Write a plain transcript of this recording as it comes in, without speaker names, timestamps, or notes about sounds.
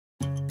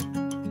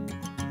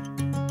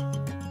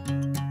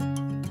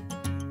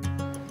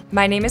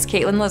My name is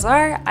Caitlyn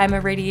Lazar. I'm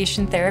a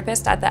radiation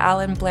therapist at the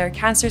Alan Blair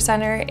Cancer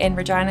Centre in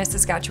Regina,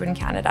 Saskatchewan,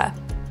 Canada.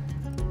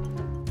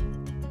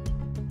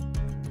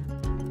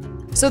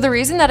 So the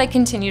reason that I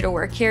continue to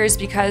work here is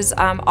because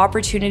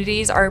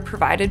opportunities are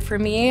provided for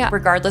me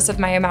regardless of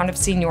my amount of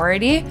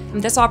seniority.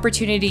 This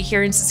opportunity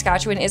here in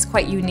Saskatchewan is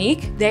quite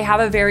unique. They have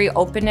a very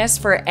openness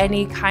for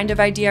any kind of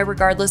idea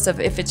regardless of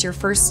if it's your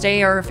first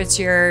day or if it's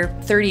your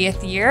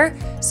 30th year.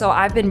 So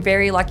I've been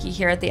very lucky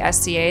here at the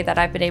SCA that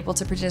I've been able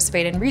to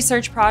participate in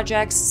research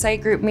projects,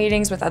 site group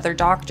meetings with other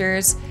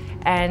doctors,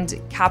 and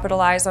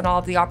capitalize on all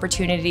of the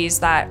opportunities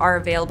that are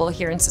available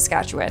here in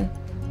Saskatchewan.